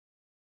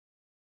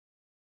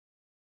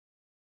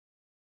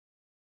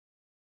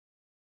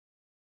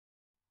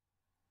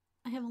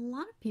I have a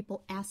lot of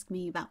people ask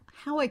me about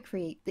how I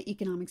create the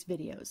economics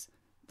videos.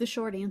 The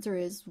short answer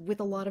is with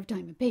a lot of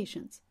time and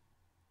patience.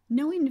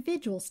 No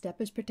individual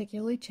step is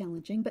particularly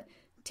challenging, but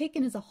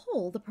taken as a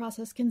whole, the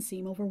process can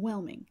seem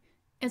overwhelming.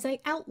 As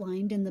I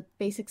outlined in the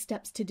Basic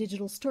Steps to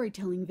Digital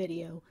Storytelling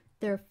video,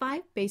 there are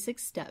 5 basic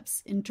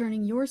steps in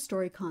turning your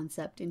story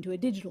concept into a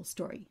digital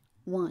story.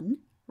 1.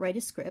 Write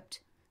a script.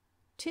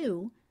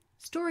 2.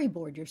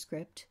 Storyboard your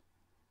script.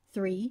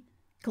 3.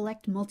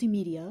 Collect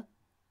multimedia.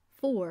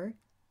 4.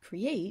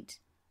 Create.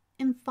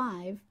 And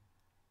 5.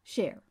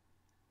 Share.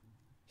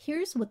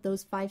 Here's what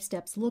those 5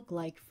 steps look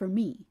like for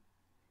me.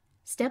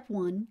 Step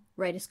 1.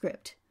 Write a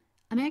script.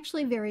 I'm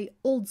actually very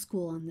old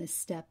school on this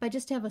step. I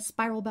just have a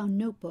spiral-bound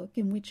notebook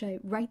in which I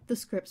write the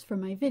scripts for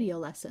my video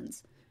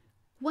lessons.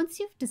 Once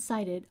you've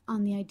decided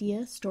on the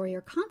idea, story,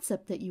 or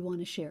concept that you want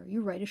to share,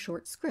 you write a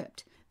short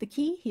script. The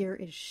key here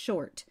is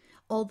short.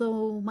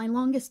 Although my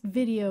longest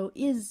video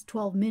is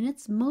 12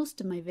 minutes,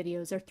 most of my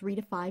videos are 3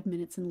 to 5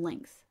 minutes in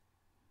length.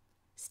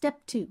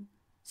 Step 2.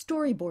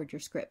 Storyboard your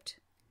script.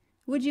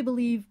 Would you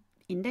believe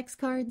index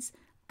cards?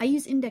 I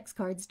use index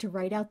cards to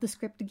write out the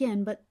script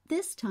again, but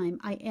this time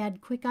I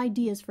add quick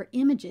ideas for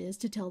images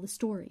to tell the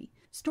story.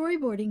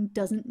 Storyboarding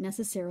doesn't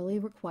necessarily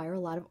require a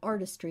lot of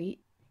artistry.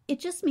 It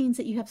just means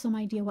that you have some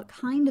idea what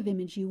kind of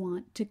image you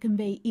want to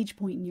convey each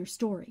point in your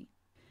story.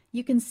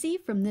 You can see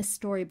from this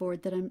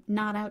storyboard that I'm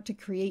not out to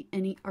create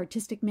any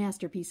artistic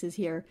masterpieces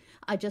here.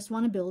 I just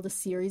want to build a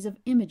series of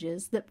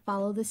images that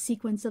follow the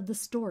sequence of the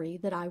story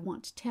that I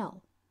want to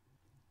tell.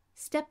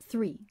 Step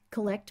 3.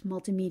 Collect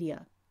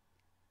multimedia.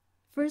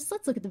 First,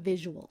 let's look at the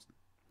visuals.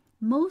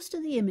 Most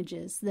of the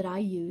images that I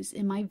use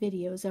in my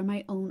videos are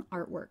my own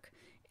artwork.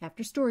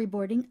 After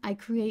storyboarding, I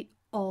create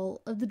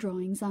all of the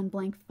drawings on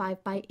blank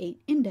 5x8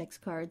 index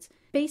cards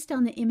based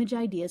on the image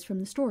ideas from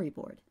the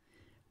storyboard.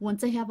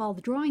 Once I have all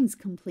the drawings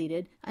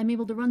completed, I'm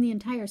able to run the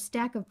entire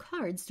stack of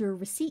cards through a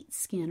receipt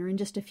scanner in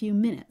just a few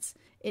minutes.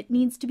 It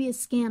needs to be a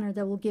scanner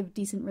that will give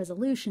decent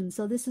resolution,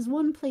 so this is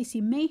one place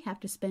you may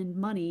have to spend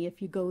money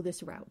if you go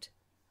this route.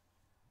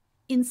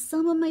 In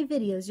some of my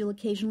videos, you'll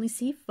occasionally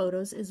see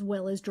photos as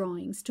well as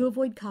drawings. To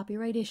avoid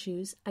copyright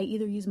issues, I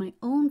either use my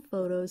own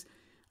photos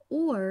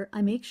or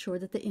I make sure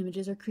that the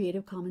images are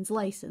Creative Commons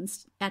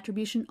licensed,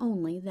 attribution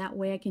only. That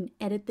way I can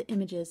edit the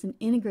images and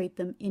integrate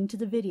them into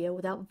the video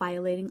without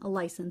violating a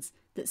license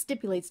that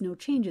stipulates no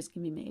changes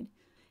can be made.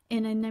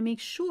 And then I make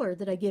sure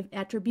that I give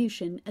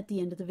attribution at the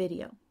end of the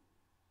video.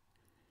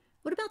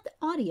 What about the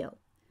audio?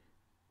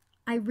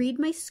 I read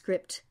my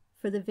script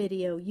for the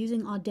video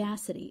using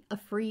Audacity, a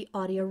free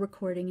audio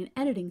recording and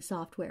editing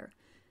software.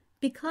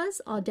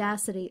 Because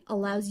Audacity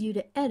allows you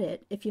to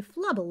edit, if you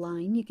flub a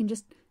line, you can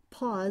just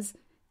pause,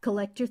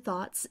 collect your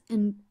thoughts,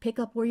 and pick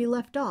up where you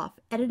left off,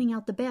 editing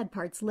out the bad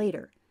parts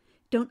later.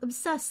 Don't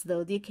obsess,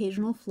 though. The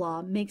occasional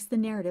flaw makes the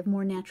narrative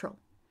more natural.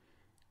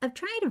 I've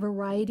tried a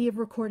variety of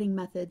recording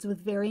methods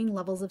with varying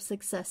levels of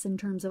success in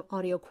terms of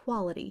audio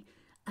quality.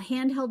 A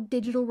handheld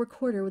digital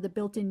recorder with a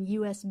built-in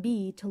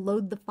USB to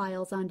load the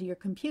files onto your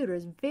computer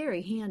is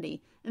very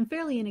handy and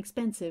fairly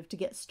inexpensive to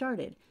get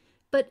started.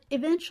 But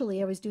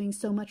eventually I was doing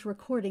so much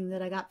recording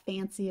that I got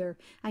fancier.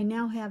 I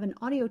now have an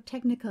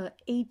Audio-Technica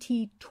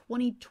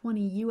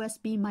AT2020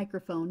 USB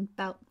microphone,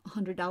 about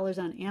 $100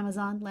 on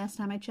Amazon last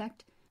time I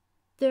checked.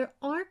 There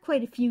are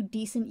quite a few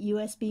decent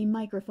USB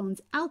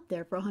microphones out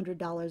there for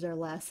 $100 or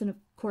less, and of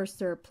course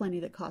there are plenty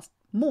that cost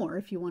more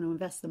if you want to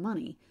invest the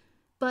money.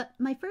 But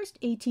my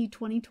first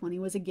AT2020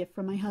 was a gift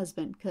from my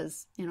husband,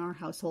 because in our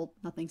household,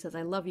 nothing says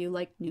I love you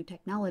like new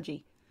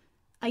technology.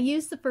 I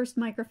used the first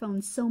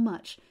microphone so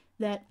much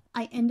that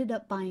I ended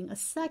up buying a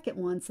second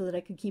one so that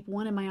I could keep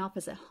one in my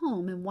office at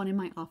home and one in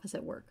my office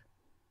at work.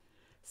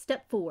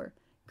 Step 4.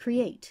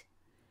 Create.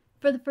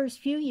 For the first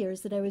few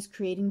years that I was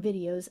creating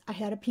videos, I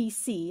had a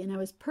PC and I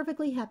was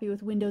perfectly happy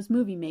with Windows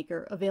Movie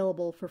Maker,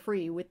 available for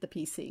free with the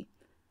PC.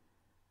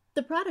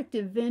 The product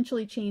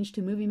eventually changed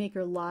to Movie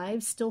Maker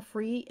Live, still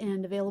free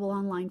and available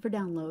online for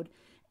download,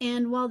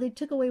 and while they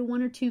took away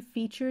 1 or 2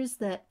 features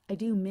that I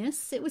do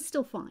miss, it was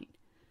still fine.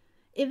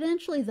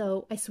 Eventually,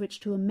 though, I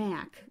switched to a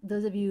Mac.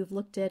 Those of you who've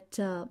looked at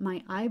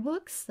my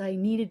iBooks, I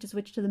needed to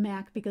switch to the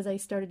Mac because I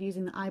started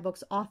using the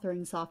iBooks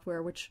authoring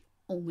software, which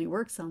only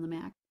works on the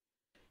Mac.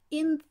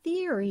 In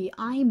theory,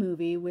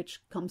 iMovie, which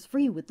comes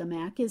free with the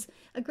Mac, is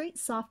a great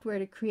software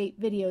to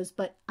create videos,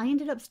 but I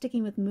ended up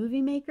sticking with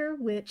Movie Maker,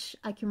 which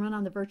I can run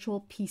on the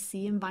virtual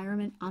PC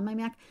environment on my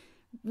Mac,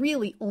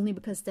 really only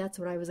because that's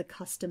what I was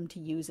accustomed to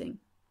using.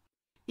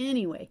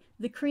 Anyway,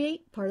 the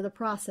create part of the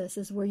process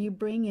is where you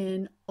bring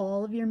in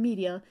all of your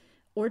media,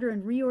 order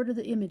and reorder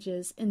the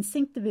images, and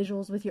sync the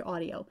visuals with your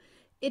audio.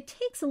 It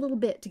takes a little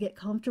bit to get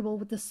comfortable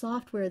with the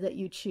software that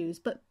you choose,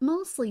 but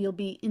mostly you'll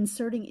be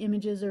inserting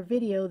images or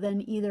video,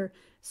 then either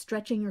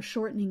stretching or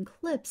shortening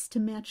clips to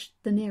match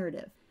the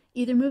narrative.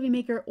 Either Movie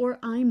Maker or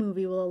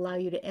iMovie will allow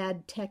you to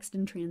add text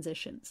and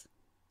transitions.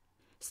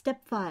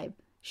 Step 5.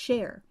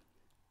 Share.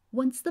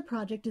 Once the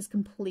project is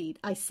complete,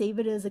 I save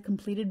it as a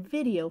completed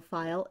video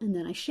file and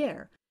then I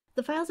share. The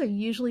The files are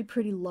usually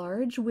pretty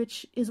large,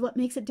 which is what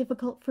makes it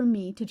difficult for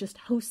me to just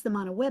host them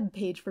on a web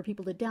page for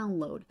people to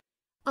download.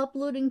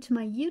 Uploading to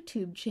my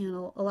YouTube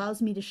channel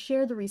allows me to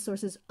share the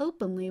resources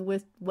openly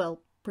with,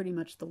 well, pretty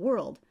much the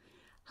world.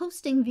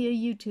 Hosting via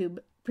YouTube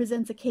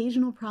presents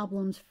occasional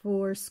problems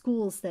for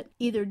schools that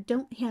either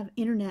don't have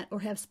internet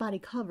or have spotty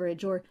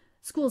coverage, or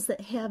schools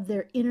that have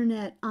their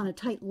internet on a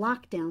tight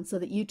lockdown so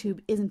that YouTube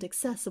isn't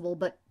accessible,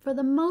 but for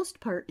the most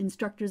part,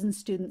 instructors and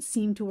students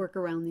seem to work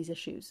around these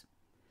issues.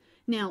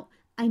 Now,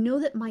 I know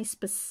that my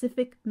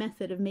specific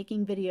method of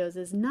making videos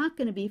is not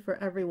going to be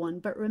for everyone,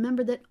 but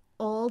remember that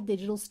all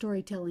digital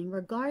storytelling,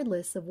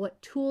 regardless of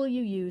what tool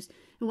you use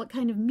and what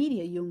kind of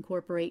media you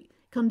incorporate,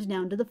 comes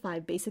down to the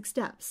 5 basic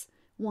steps.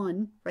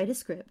 1. Write a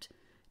script.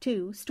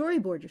 2.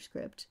 Storyboard your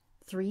script.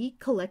 3.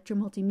 Collect your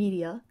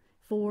multimedia.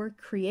 4.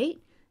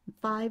 Create.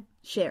 5.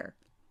 Share.